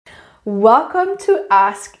Welcome to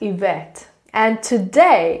Ask Yvette. And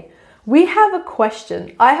today we have a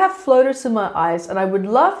question. I have floaters in my eyes and I would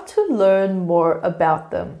love to learn more about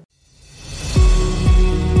them.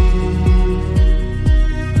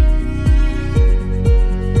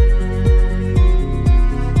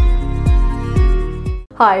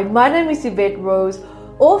 Hi, my name is Yvette Rose,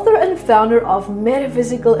 author and founder of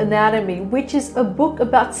Metaphysical Anatomy, which is a book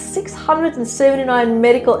about 679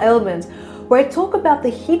 medical ailments, where I talk about the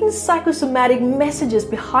hidden psychosomatic messages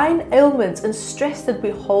behind ailments and stress that we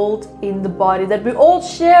hold in the body, that we all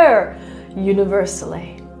share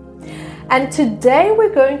universally. And today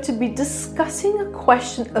we're going to be discussing a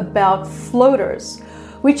question about floaters,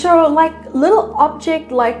 which are like little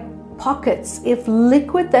object-like pockets of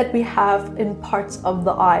liquid that we have in parts of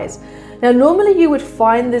the eyes. Now, normally you would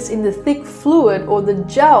find this in the thick fluid or the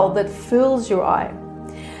gel that fills your eye.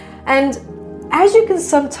 And as you can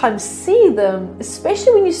sometimes see them,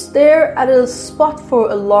 especially when you stare at a spot for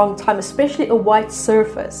a long time, especially a white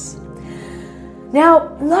surface.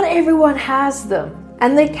 Now, not everyone has them,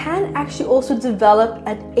 and they can actually also develop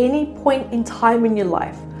at any point in time in your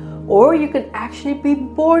life, or you can actually be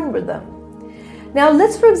born with them. Now,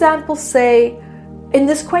 let's, for example, say in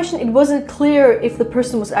this question, it wasn't clear if the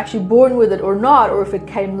person was actually born with it or not, or if it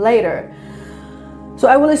came later. So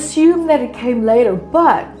I will assume that it came later,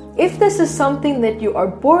 but if this is something that you are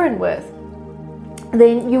born with,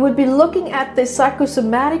 then you would be looking at the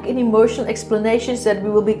psychosomatic and emotional explanations that we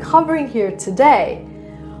will be covering here today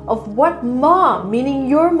of what mom, meaning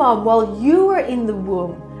your mom, while you were in the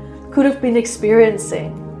womb, could have been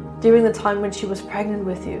experiencing during the time when she was pregnant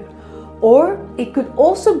with you. Or it could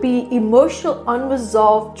also be emotional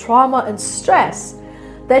unresolved trauma and stress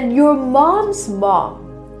that your mom's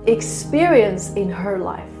mom experienced in her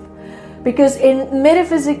life. Because in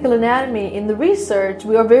metaphysical anatomy, in the research,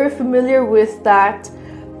 we are very familiar with that,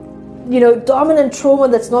 dominant trauma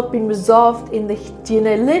that's not been resolved in the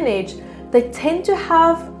DNA lineage. They tend to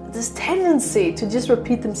have this tendency to just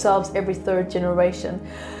repeat themselves every third generation.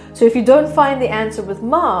 So if you don't find the answer with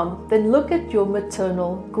mom, then look at your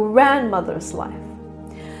maternal grandmother's life.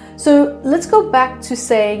 So let's go back to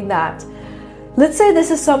saying that, let's say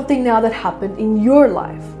this is something now that happened in your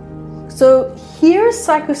life. So here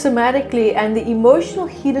psychosomatically and the emotional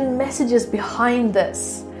hidden messages behind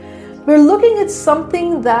this, we're looking at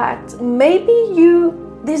something that maybe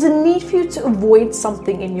there's a need for you to avoid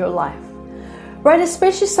something in your life, right?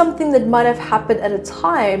 Especially something that might have happened at a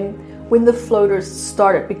time when the floaters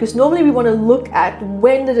started, because normally we want to look at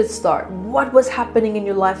when did it start, what was happening in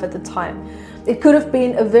your life at the time. It could have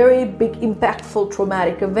been a very big, impactful,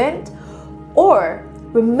 traumatic event, or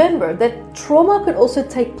remember that trauma can also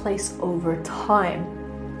take place over time,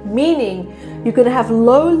 meaning you can have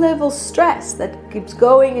low-level stress that keeps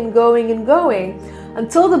going and going and going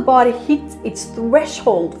until the body hits its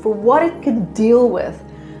threshold for what it can deal with,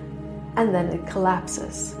 and then it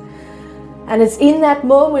collapses. And it's in that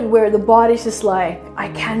moment where the body's just like, I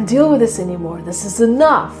can't deal with this anymore. This is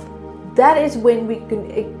enough. That is when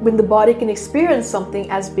the body can experience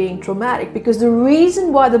something as being traumatic. Because the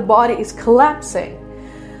reason why the body is collapsing,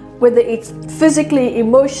 whether it's physically,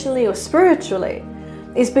 emotionally, or spiritually,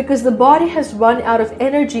 is because the body has run out of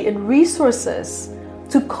energy and resources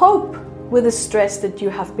to cope with the stress that you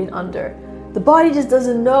have been under. The body just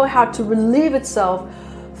doesn't know how to relieve itself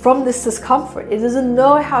from this discomfort. It doesn't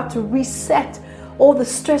know how to reset all the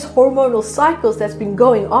stress hormonal cycles that's been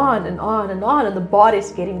going on and on and on, and the body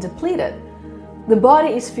is getting depleted. The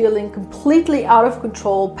body is feeling completely out of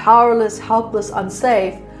control, powerless, helpless,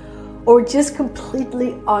 unsafe, or just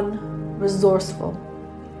completely unresourceful.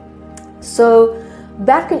 So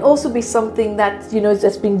that can also be something that,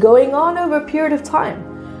 that's been going on over a period of time.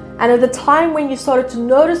 And at the time when you started to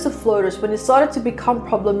notice the floaters, when it started to become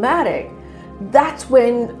problematic, that's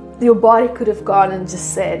when your body could have gone and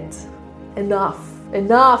just said, enough,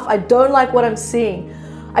 I don't like what I'm seeing.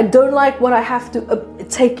 I don't like what I have to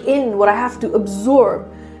take in, what I have to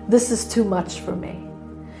absorb. This is too much for me.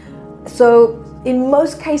 So in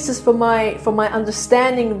most cases, from my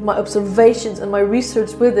understanding, my observations and my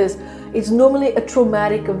research with this, it's normally a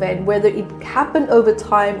traumatic event, whether it happened over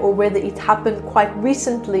time or whether it happened quite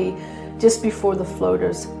recently, just before the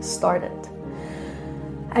floaters started.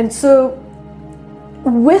 And so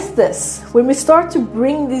with this, when we start to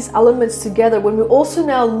bring these elements together, when we also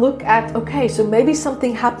now look at, okay, so maybe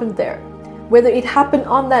something happened there, whether it happened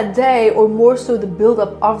on that day or more so the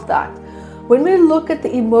buildup of that. When we look at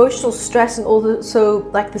the emotional stress and also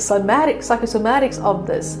like the psychosomatics of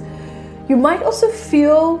this, you might also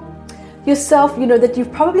feel yourself, that you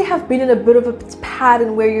probably have been in a bit of a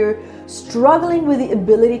pattern where you're struggling with the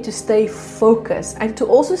ability to stay focused and to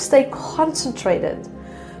also stay concentrated,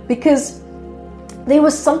 because there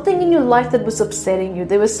was something in your life that was upsetting you.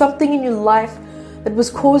 There was something in your life that was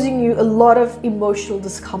causing you a lot of emotional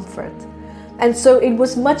discomfort. And so it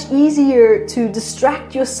was much easier to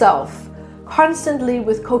distract yourself constantly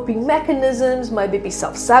with coping mechanisms, maybe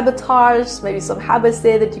self-sabotage, maybe some habits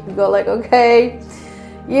there that you can go like, okay,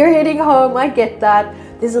 you're hitting home, I get that.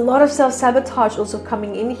 There's a lot of self-sabotage also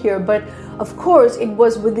coming in here, but of course it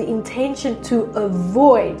was with the intention to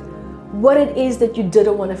avoid what it is that you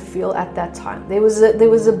didn't want to feel at that time. There was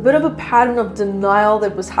a bit of a pattern of denial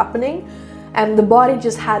that was happening, and the body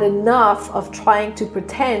just had enough of trying to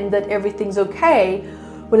pretend that everything's okay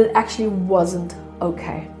when it actually wasn't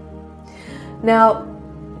okay. Now,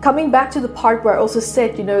 coming back to the part where I also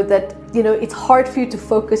said, that it's hard for you to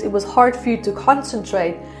focus, it was hard for you to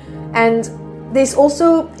concentrate, and there's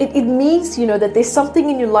also, it means, that there's something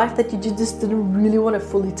in your life that you just didn't really want to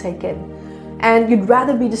fully take in. And you'd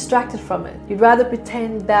rather be distracted from it. You'd rather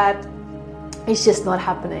pretend that it's just not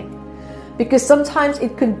happening. Because sometimes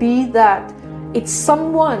it could be that it's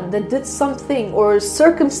someone that did something, or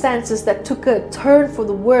circumstances that took a turn for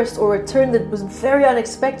the worst, or a turn that was very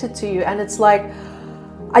unexpected to you. And it's like,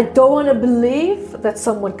 I don't want to believe that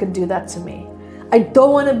someone could do that to me. I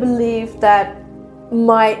don't want to believe that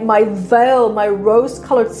my veil, my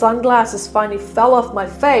rose-colored sunglasses finally fell off my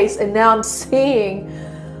face, and now I'm seeing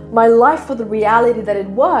my life for the reality that it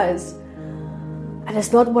was, and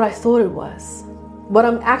it's not what I thought it was. What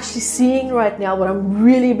I'm actually seeing right now, what I'm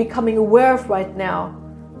really becoming aware of right now,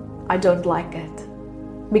 I don't like it.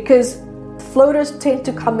 Because floaters tend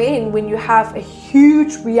to come in when you have a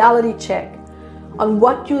huge reality check on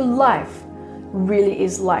what your life really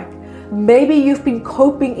is like. Maybe you've been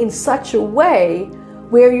coping in such a way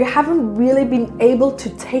where you haven't really been able to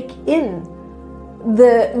take in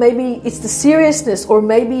maybe it's the seriousness, or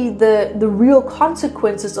maybe the real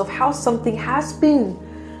consequences of how something has been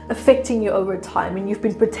affecting you over time, and you've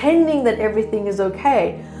been pretending that everything is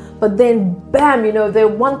okay, but then bam, the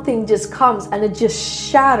one thing just comes and it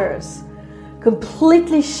just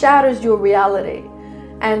completely shatters your reality,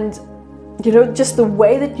 and just the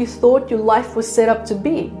way that you thought your life was set up to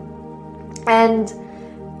be. And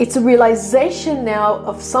it's a realization now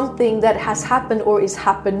of something that has happened or is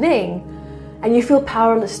happening, and you feel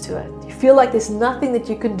powerless to it. You feel like there's nothing that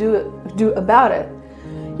you can do about it.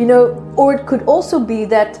 Or it could also be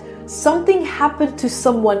that something happened to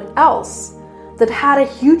someone else that had a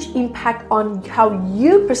huge impact on how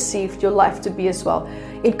you perceived your life to be as well.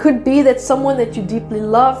 It could be that someone that you deeply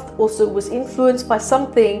loved also was influenced by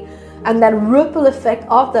something, and that ripple effect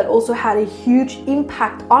of that also had a huge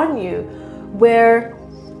impact on you, where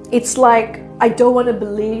it's like, I don't want to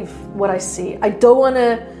believe what I see. I don't want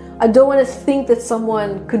to think that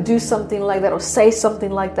someone could do something like that, or say something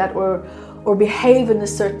like that, or behave in a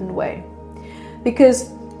certain way.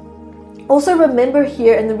 Because also remember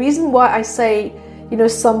here, and the reason why I say,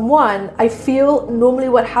 someone, I feel normally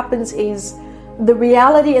what happens is the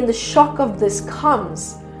reality and the shock of this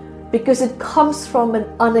comes because it comes from an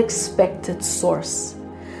unexpected source.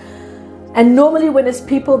 And normally when it's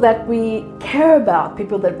people that we care about,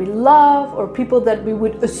 people that we love, or people that we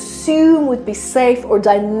would assume would be safe, or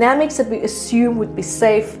dynamics that we assume would be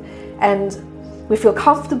safe, and we feel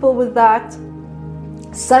comfortable with that,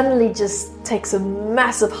 suddenly just takes a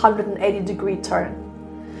massive 180-degree turn.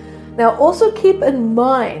 Now also keep in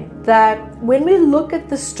mind that when we look at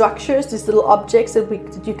the structures, these little objects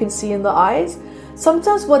that you can see in the eyes,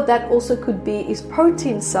 sometimes what that also could be is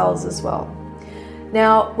protein cells as well.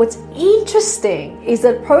 Now, what's interesting is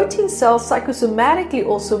that protein cells psychosomatically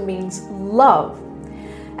also means love.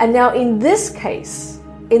 And now in this case,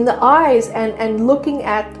 in the eyes and looking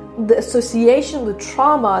at the association with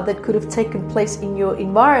trauma that could have taken place in your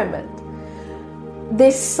environment,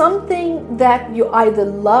 there's something that you either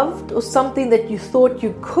loved or something that you thought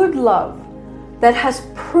you could love that has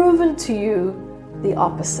proven to you the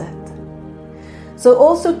opposite. So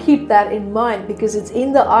also keep that in mind, because it's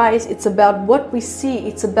in the eyes, it's about what we see,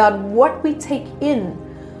 it's about what we take in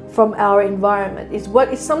from our environment.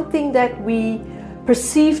 It's something that we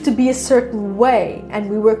perceive to be a certain way, and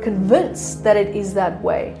we were convinced that it is that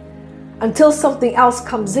way, until something else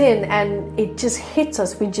comes in and it just hits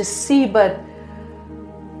us. We just see, but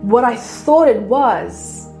what I thought it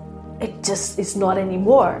was, it just is not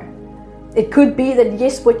anymore. It could be that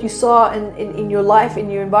yes, what you saw in your life,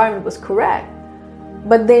 in your environment was correct,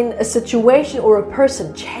 but then a situation or a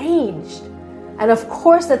person changed. And of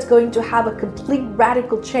course that's going to have a complete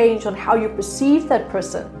radical change on how you perceive that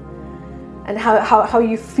person and how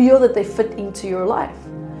you feel that they fit into your life.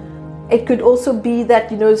 It could also be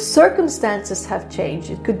that, circumstances have changed.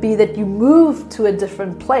 It could be that you moved to a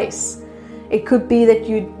different place. It could be that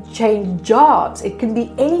you changed jobs. It can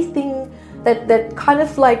be anything that kind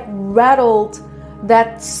of like rattled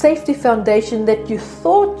that safety foundation that you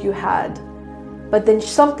thought you had, but then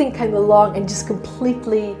something came along and just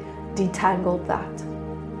completely detangled that.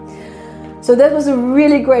 So that was a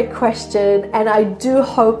really great question, and I do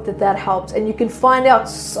hope that helps. And you can find out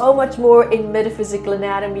so much more in Metaphysical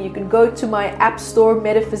Anatomy. You can go to my app store,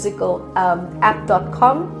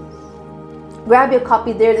 metaphysicalapp.com. Grab your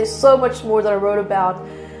copy there. There's so much more that I wrote about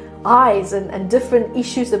eyes and different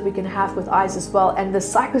issues that we can have with eyes as well, and the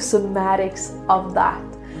psychosomatics of that.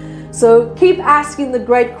 So keep asking the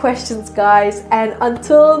great questions, guys, and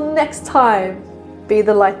until next time, be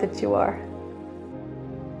the light that you are.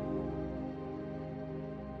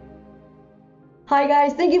 Hi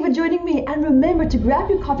guys, thank you for joining me, and remember to grab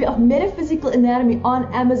your copy of Metaphysical Anatomy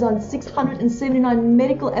on Amazon, 679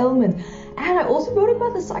 medical elements. And I also wrote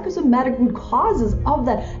about the psychosomatic root causes of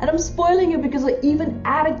that, and I'm spoiling you because I even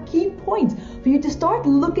added key points for you to start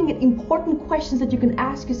looking at important questions that you can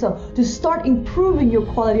ask yourself to start improving your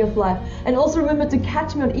quality of life. And also remember to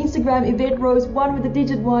catch me on Instagram, Yvette Rose 1 with the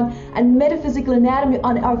digit 1, and Metaphysical Anatomy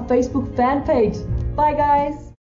on our Facebook fan page. Bye guys!